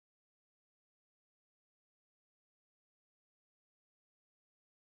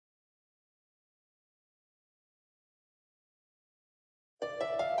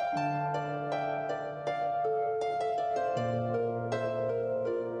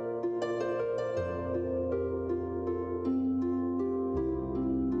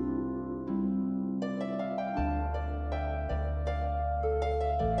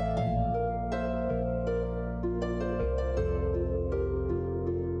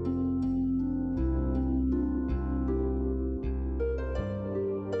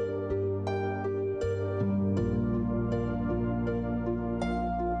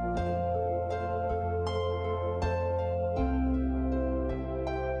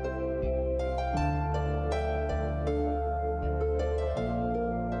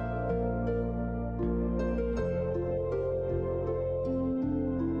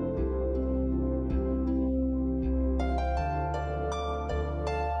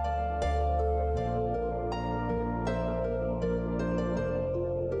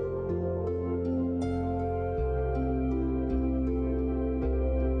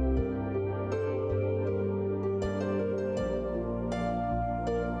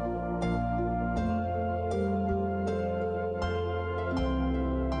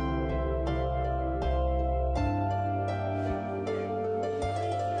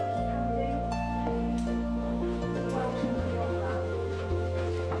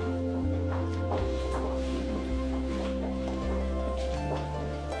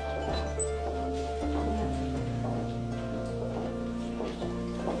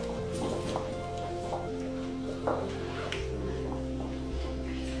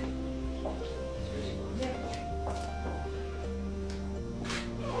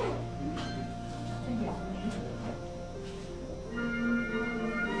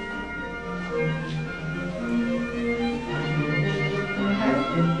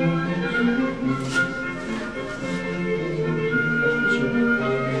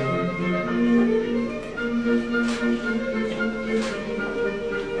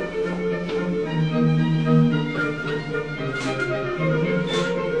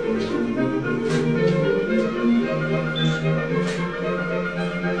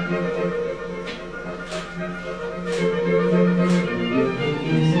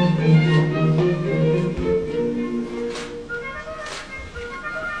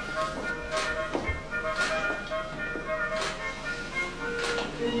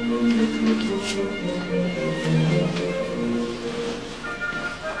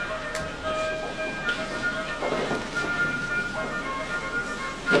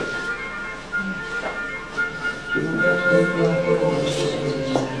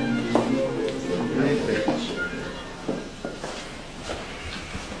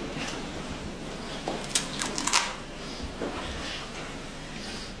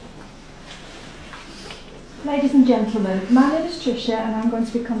Ladies and gentlemen, my name is Tricia and I'm going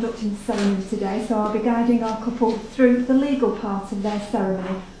to be conducting the ceremony today, so I'll be guiding our couple through the legal part of their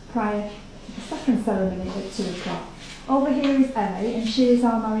ceremony prior to the second ceremony at 2 o'clock. Over here is Ellie and she is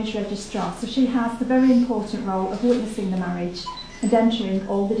our marriage registrar, so she has the very important role of witnessing the marriage and entering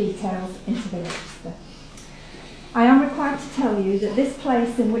all the details into the register. I am required to tell you that this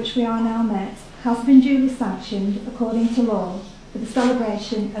place in which we are now met has been duly sanctioned according to law for the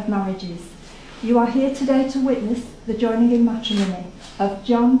celebration of marriages. You are here today to witness the joining in matrimony of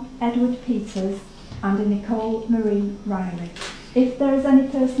John Edward Peters and Nicole Marie Riley. If there is any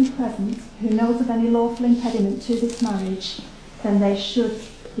person present who knows of any lawful impediment to this marriage, then they should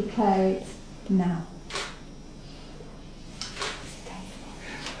declare it now.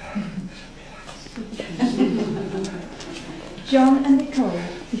 John and Nicole,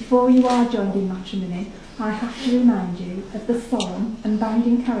 before you are joined in matrimony, I have to remind you of the solemn and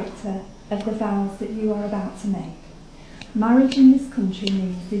binding character of the vows that you are about to make. Marriage in this country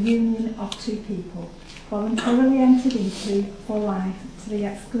means the union of two people, voluntarily entered into for life to the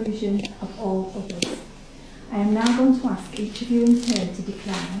exclusion of all others. I am now going to ask each of you in turn to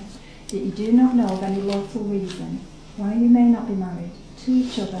declare that you do not know of any lawful reason why you may not be married to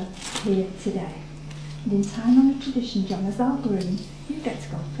each other here today. And in time-honoured tradition, John, as our groom, you get to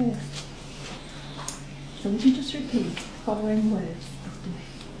go first. So would you just repeat the following words after me?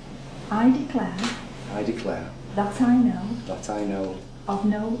 I declare that I know of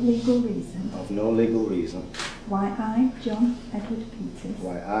no legal reason why I, John Edward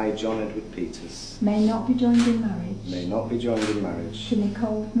Peters, may not be joined in marriage to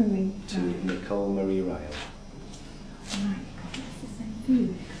Nicole Marie Riley. Right, that's the same for you.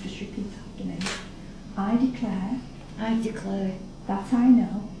 You could just repeat after me. I declare that I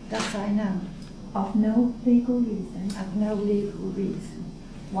know of no legal reason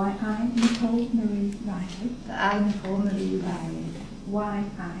why I, Nicole Marie Riley,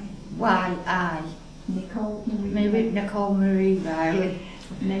 Nicole Marie Riley,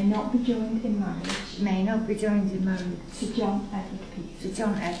 may not be joined in marriage to John Edward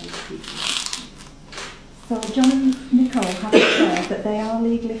Peters. So John and Nicole have declared that they are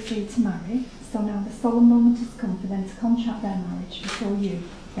legally free to marry, so now the solemn moment has come for them to contract their marriage before you,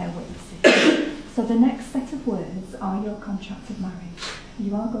 their witnesses. So the next set of words are your contract of marriage.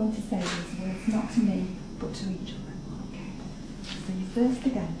 You are going to say these words not to me, but to each other. Okay. So you first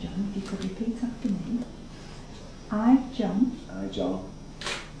again, John, if you could repeat after me. I, John,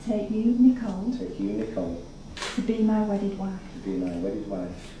 take you, Nicole, to be my wedded wife.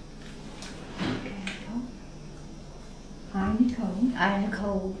 Okay, Nicole. I,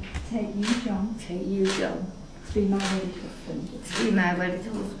 Nicole, take you, John, to be my wedded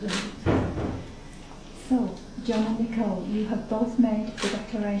husband. So, John and Nicole, you have both made the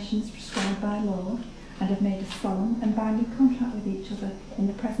declarations prescribed by law and have made a solemn and binding contract with each other in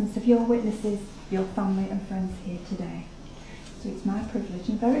the presence of your witnesses, your family and friends here today. So it's my privilege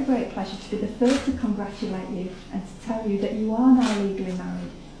and very great pleasure to be the first to congratulate you and to tell you that you are now legally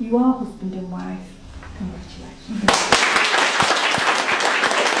married. You are husband and wife. Congratulations.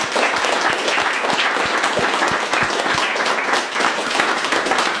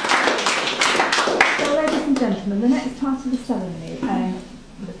 Gentlemen, the next part of the ceremony,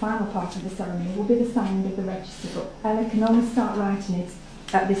 the final part of the ceremony, will be the signing of the register book. Ella can only start writing it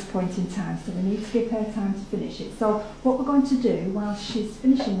at this point in time, so we need to give her time to finish it. So what we're going to do while she's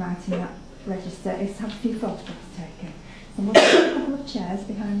finishing writing that register is have a few photographs taken. And we'll put a couple of chairs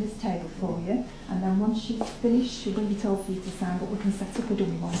behind this table for you, and then once she's finished, she'll bring it over for you to sign, but we can set up a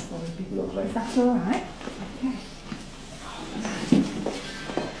dummy one for you. Lovely. Is that all right? Okay.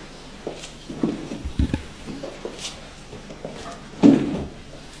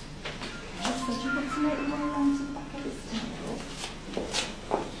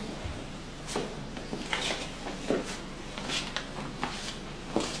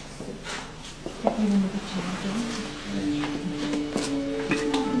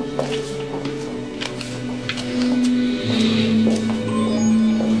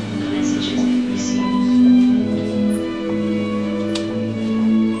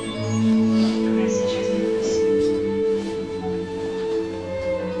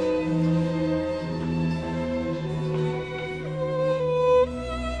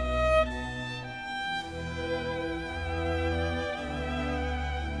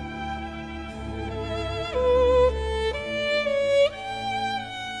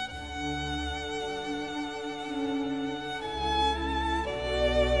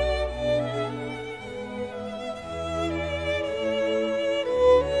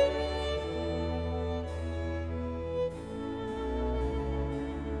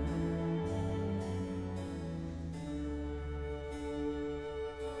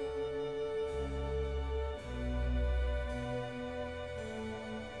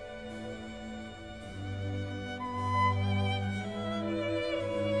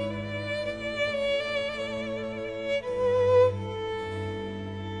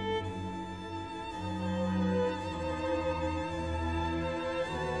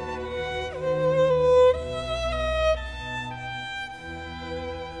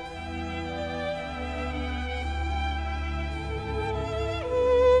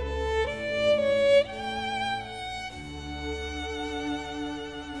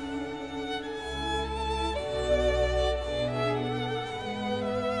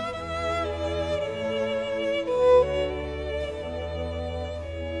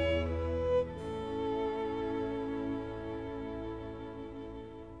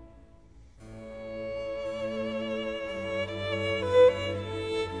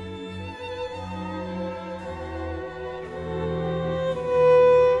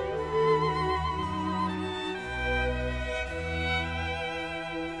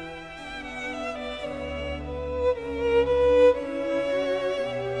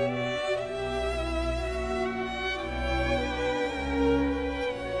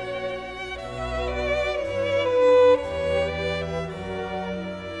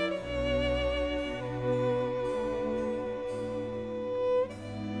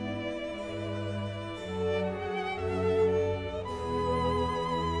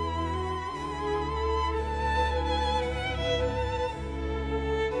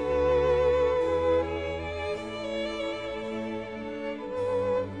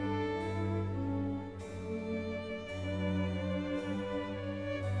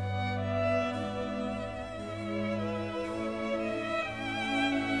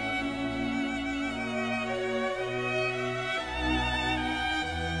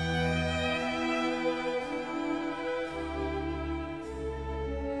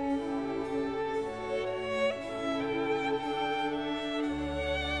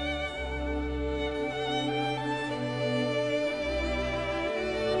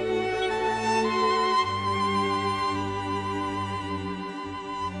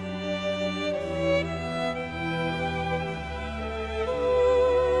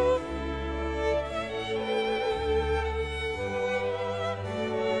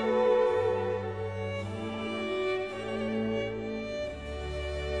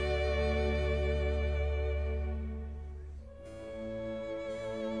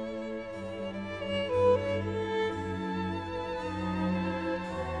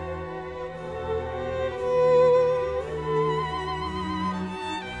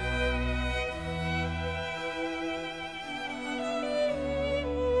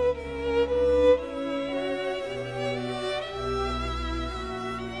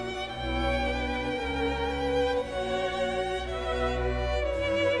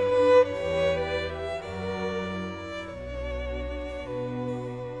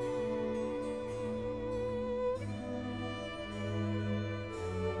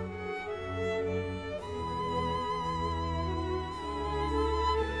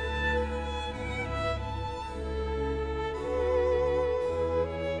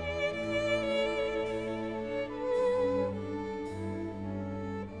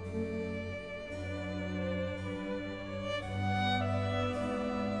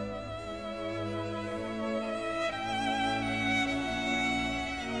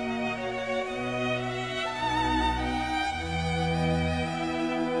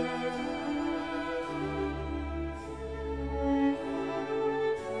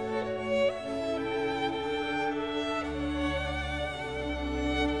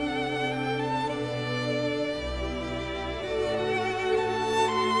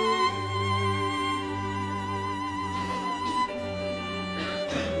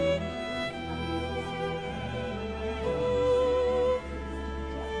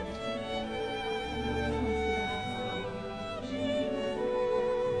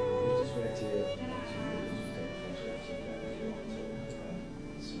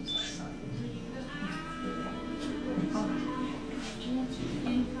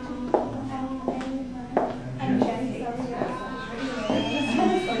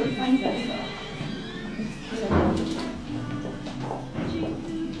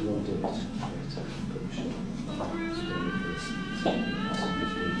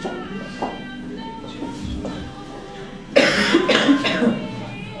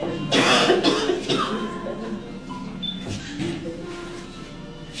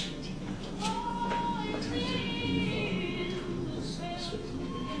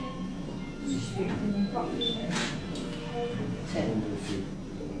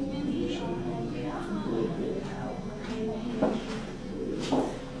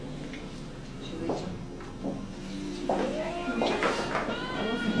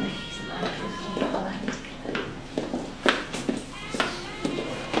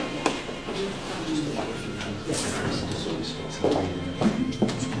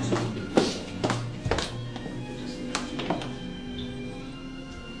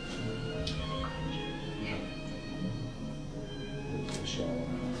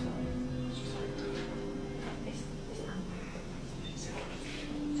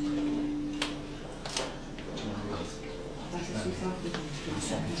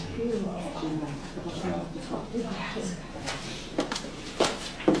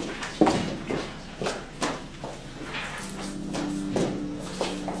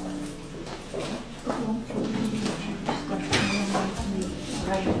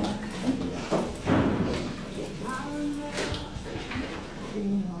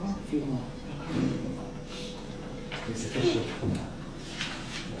 It's official.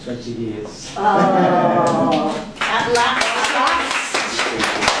 20 years. Oh, at last.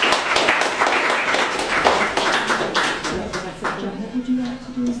 Would you like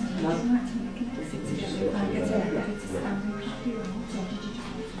to do something? Would you like to make an exit together? I get a standing copy or not?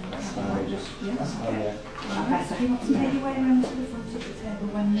 Just, Yeah. yeah. So you want to make your way around to the front of the table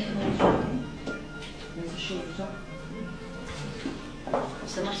when you're ready? There's a shoulder.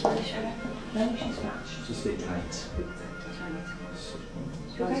 What's the matter with the shoulder? No, she's scratched. Just a bit tight.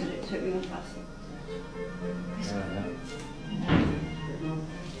 Took me on past it.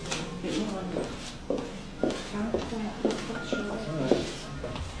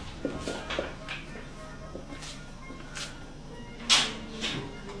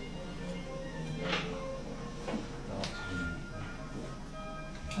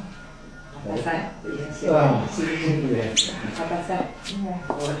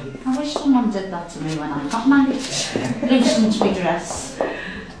 I wish someone did that to me when I got married. Listen to me dress.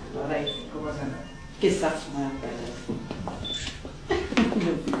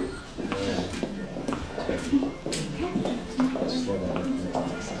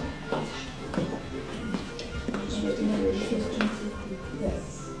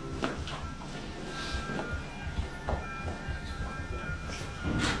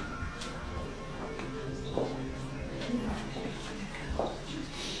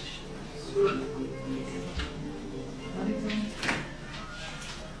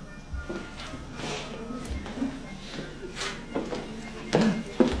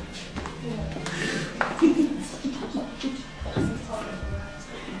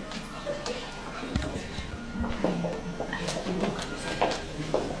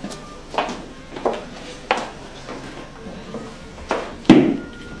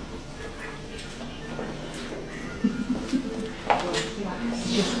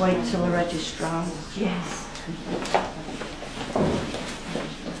 Just wait till the registrar. Yes.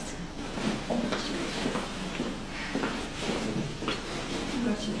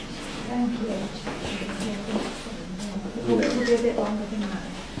 Thank you. We'll do a bit longer than that.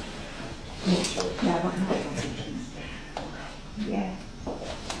 Yeah, but not. Yeah.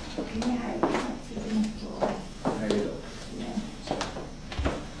 Can you help us to the floor? There you go. Yeah.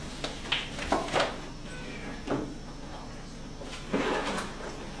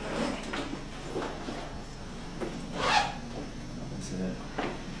 That's it.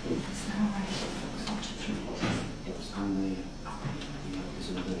 It's all right. It's on the it's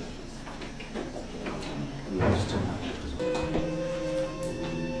in the yeah, just turn that.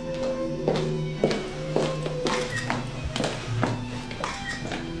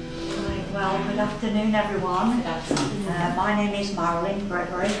 Well, good afternoon, everyone. My name is Marilyn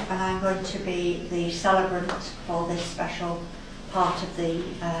Gregory, and I'm going to be the celebrant for this special part of the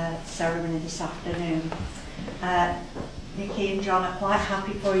ceremony this afternoon. Nickie and John are quite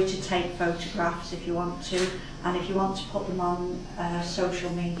happy for you to take photographs if you want to, and if you want to put them on social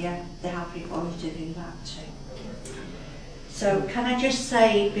media, they're happy for you to do that too. So can I just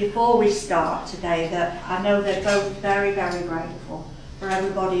say before we start today that I know they're both very, very grateful for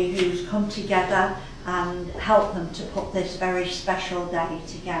everybody who's come together and help them to put this very special day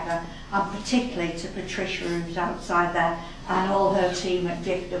together, and particularly to Patricia, who's outside there, and all her team at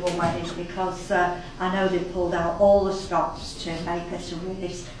Gift of a Wedding, because I know they pulled out all the stops to make this a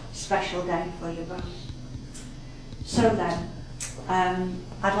really special day for you both. So then,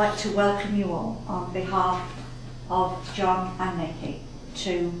 I'd like to welcome you all on behalf of John and Nickie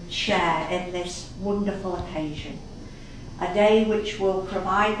to share in this wonderful occasion. A day which will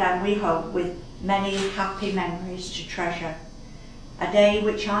provide them, we hope, with many happy memories to treasure. A day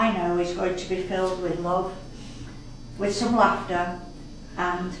which I know is going to be filled with love, with some laughter,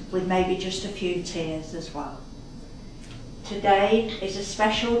 and with maybe just a few tears as well. Today is a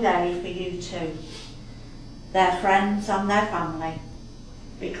special day for you too, their friends and their family,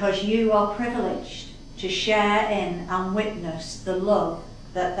 because you are privileged to share in and witness the love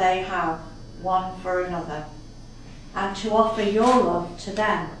that they have one for another, and to offer your love to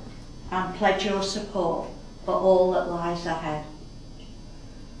them and pledge your support for all that lies ahead.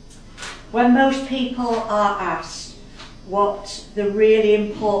 When most people are asked what the really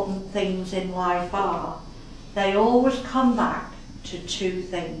important things in life are, they always come back to two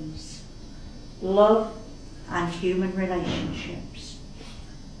things: love and human relationships.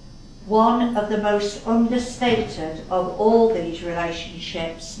 One of the most understated of all these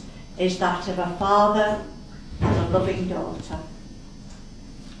relationships is that of a father and a loving daughter.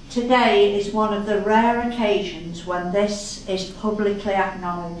 Today is one of the rare occasions when this is publicly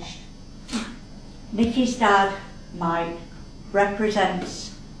acknowledged. Nickie's dad, Mike,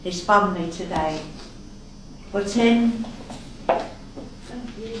 represents his family today, but in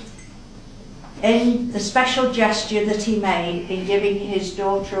the special gesture that he made in giving his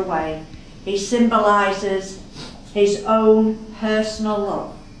daughter away, he symbolises his own personal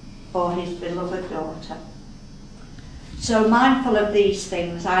love for his beloved daughter. So mindful of these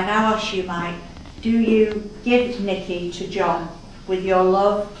things, I now ask you, Mike, do you give Nickie to John with your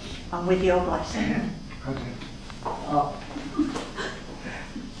love and with your blessing? Okay.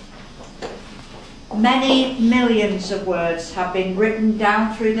 Many millions of words have been written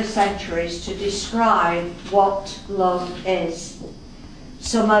down through the centuries to describe what love is.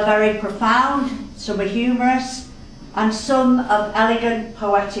 Some are very profound, some are humorous, and some of elegant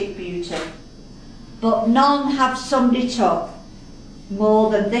poetic beauty. But none have summed it up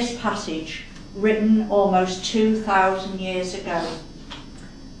more than this passage, written almost 2,000 years ago.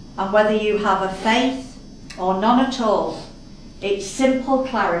 And whether you have a faith or none at all, its simple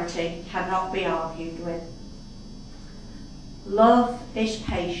clarity cannot be argued with. Love is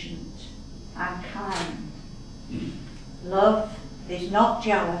patient and kind. Love is not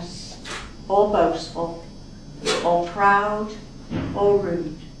jealous or boastful or proud or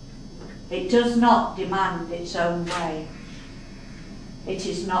rude. It does not demand its own way. It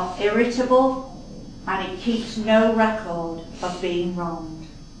is not irritable, and it keeps no record of being wronged.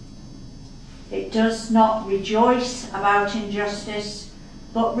 It does not rejoice about injustice,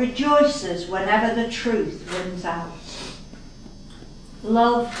 but rejoices whenever the truth wins out.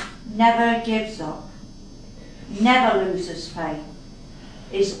 Love never gives up, never loses faith,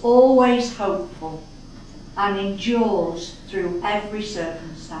 is always hopeful, and endures through every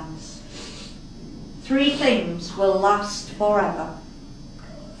circumstance. Three things will last forever: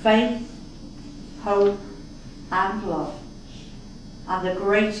 faith, hope, and love. And the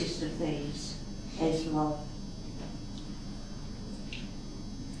greatest of these is love.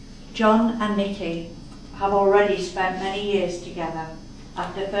 John and Nickie have already spent many years together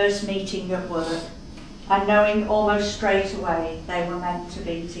after first meeting at work and knowing almost straight away they were meant to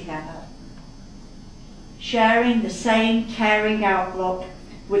be together. Sharing the same caring outlook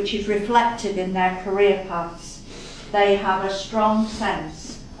which is reflected in their career paths, they have a strong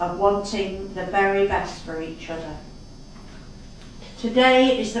sense of wanting the very best for each other.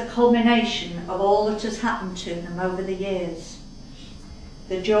 Today is the culmination of all that has happened to them over the years.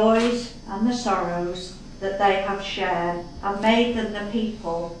 The joys and the sorrows that they have shared have made them the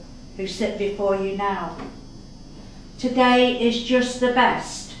people who sit before you now. Today is just the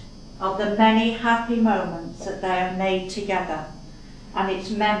best of the many happy moments that they have made together, and its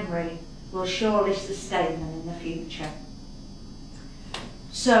memory will surely sustain them in the future.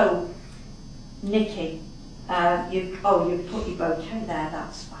 So, Nickie, you've put your bouquet there,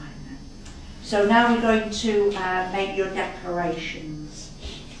 that's fine. So now we're going to make your declarations.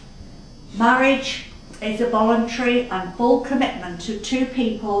 Marriage is a voluntary and full commitment of two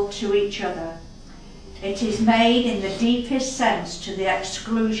people to each other. It is made in the deepest sense to the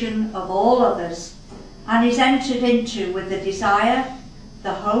exclusion of all others, and is entered into with the desire,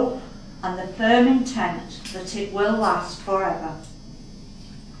 the hope, and the firm intent that it will last forever.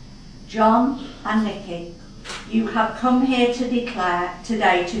 John and Nickie, you have come here to declare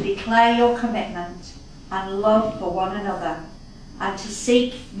your commitment and love for one another, and to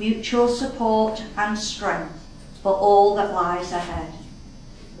seek mutual support and strength for all that lies ahead.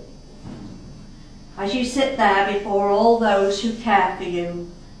 As you sit there before all those who care for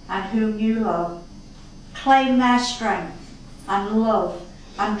you and whom you love, claim their strength and love,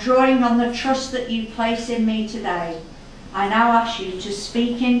 and drawing on the trust that you place in me today, I now ask you to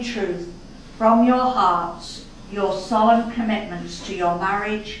speak in truth from your hearts your solemn commitments to your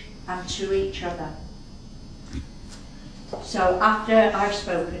marriage and to each other. So after I've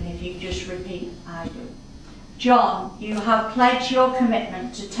spoken, if you just repeat, I do. John, you have pledged your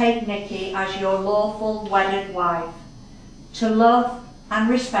commitment to take Nickie as your lawful wedded wife, to love and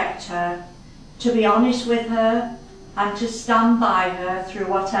respect her, to be honest with her, and to stand by her through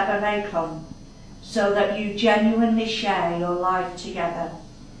whatever may come, so that you genuinely share your life together.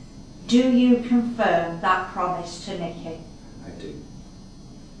 Do you confirm that promise to Nickie? I do.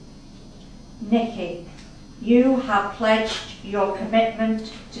 Nickie, you have pledged your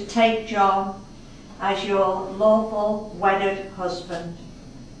commitment to take John as your lawful wedded husband,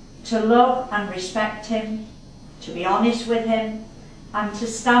 to love and respect him, to be honest with him, and to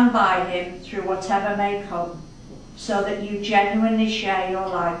stand by him through whatever may come, so that you genuinely share your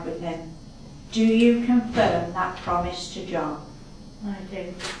life with him. Do you confirm that promise to John? I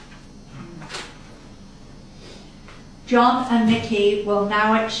do. John and Nickie will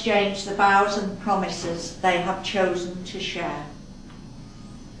now exchange the vows and promises they have chosen to share.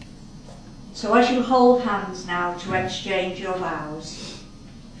 So as you hold hands now to exchange your vows,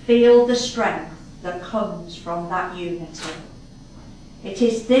 feel the strength that comes from that unity. It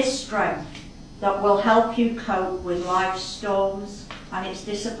is this strength that will help you cope with life's storms and its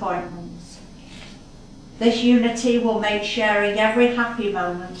disappointments. This unity will make sharing every happy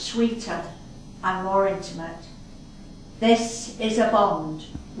moment sweeter and more intimate. This is a bond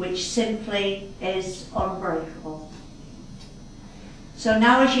which simply is unbreakable. So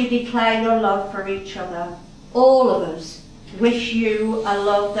now as you declare your love for each other, all of us wish you a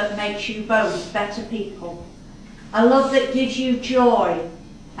love that makes you both better people, a love that gives you joy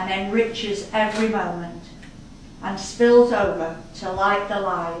and enriches every moment and spills over to light the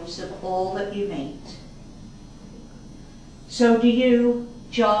lives of all that you meet. So do you,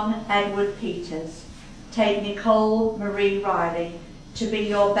 John Edward Peters, take Nicole Marie Riley to be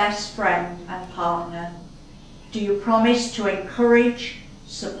your best friend and partner? Do you promise to encourage,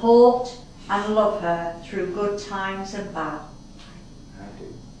 support and love her through good times and bad? I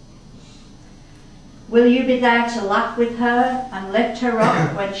do. Will you be there to laugh with her and lift her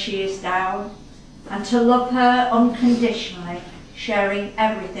up when she is down, and to love her unconditionally, sharing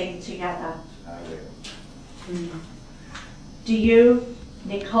everything together? I will. Do you,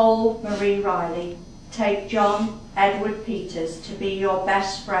 Nicole Marie Riley, take John Edward Peters to be your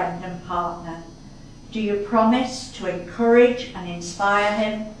best friend and partner? Do you promise to encourage and inspire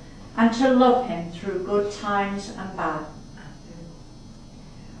him and to love him through good times and bad?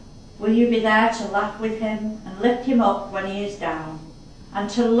 Will you be there to laugh with him and lift him up when he is down, and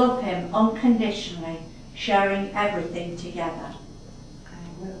to love him unconditionally, sharing everything together? I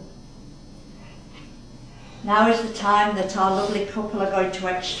will. Now is the time that our lovely couple are going to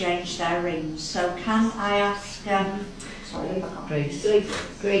exchange their rings. So can I ask, Grace.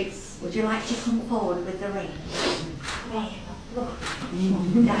 Grace. would you like to come forward with the ring?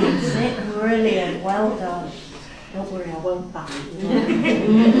 That's it, brilliant, well done. Don't worry, I won't bite.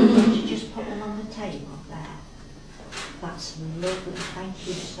 Would you just put them on the table there? That's lovely, thank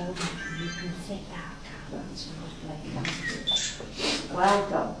you so much. You can sit down. That's lovely, thank you. Well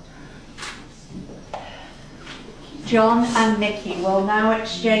done. John and Nickie will now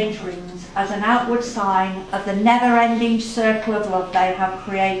exchange rings as an outward sign of the never-ending circle of love they have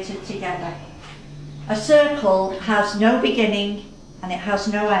created together. A circle has no beginning and it has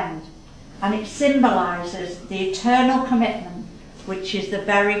no end, and it symbolises the eternal commitment which is the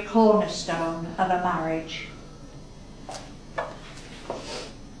very cornerstone of a marriage.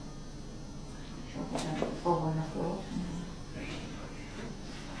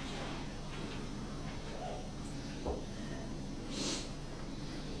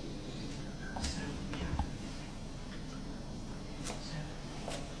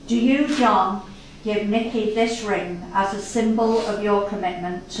 Do you, John, give Nickie this ring as a symbol of your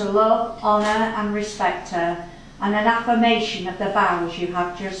commitment to love, honour and respect her, and an affirmation of the vows you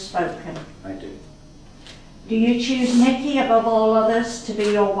have just spoken? I do. Do you choose Nickie above all others to be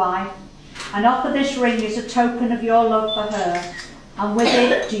your wife, and offer this ring as a token of your love for her, and with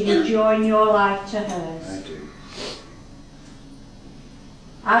it do you join your life to hers? I do.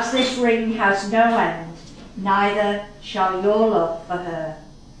 As this ring has no end, neither shall your love for her.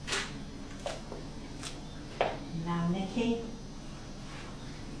 Now, Nickie.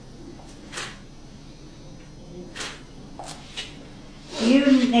 You,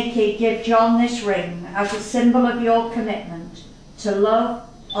 Nickie, give John this ring as a symbol of your commitment to love,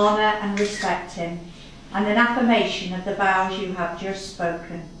 honour and respect him, and an affirmation of the vows you have just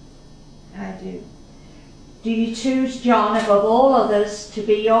spoken. I do. Do you choose John above all others to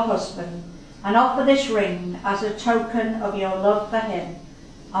be your husband, and offer this ring as a token of your love for him,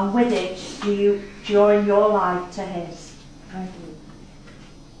 and with it do you join your life to his? I do.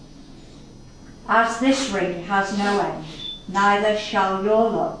 As this ring has no end, neither shall your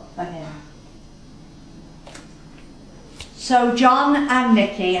love for him. So John and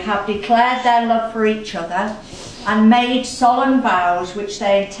Nickie have declared their love for each other and made solemn vows which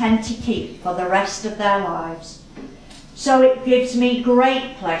they intend to keep for the rest of their lives. So it gives me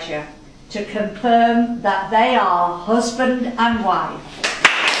great pleasure to confirm that they are husband and wife.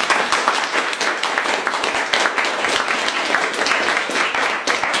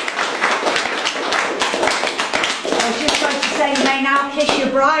 I was just going to say you may now kiss your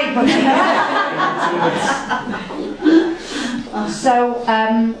bride, but so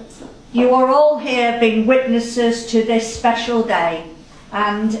you are all here being witnesses to this special day,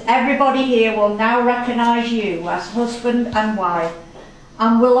 and everybody here will now recognise you as husband and wife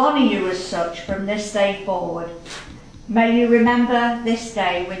and will honour you as such from this day forward. May you remember this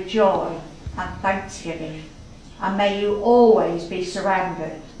day with joy and thanksgiving, and may you always be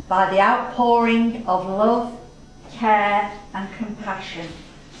surrounded by the outpouring of love, care and compassion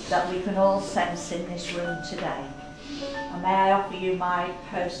that we can all sense in this room today. And may I offer you my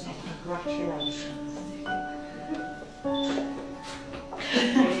personal congratulations.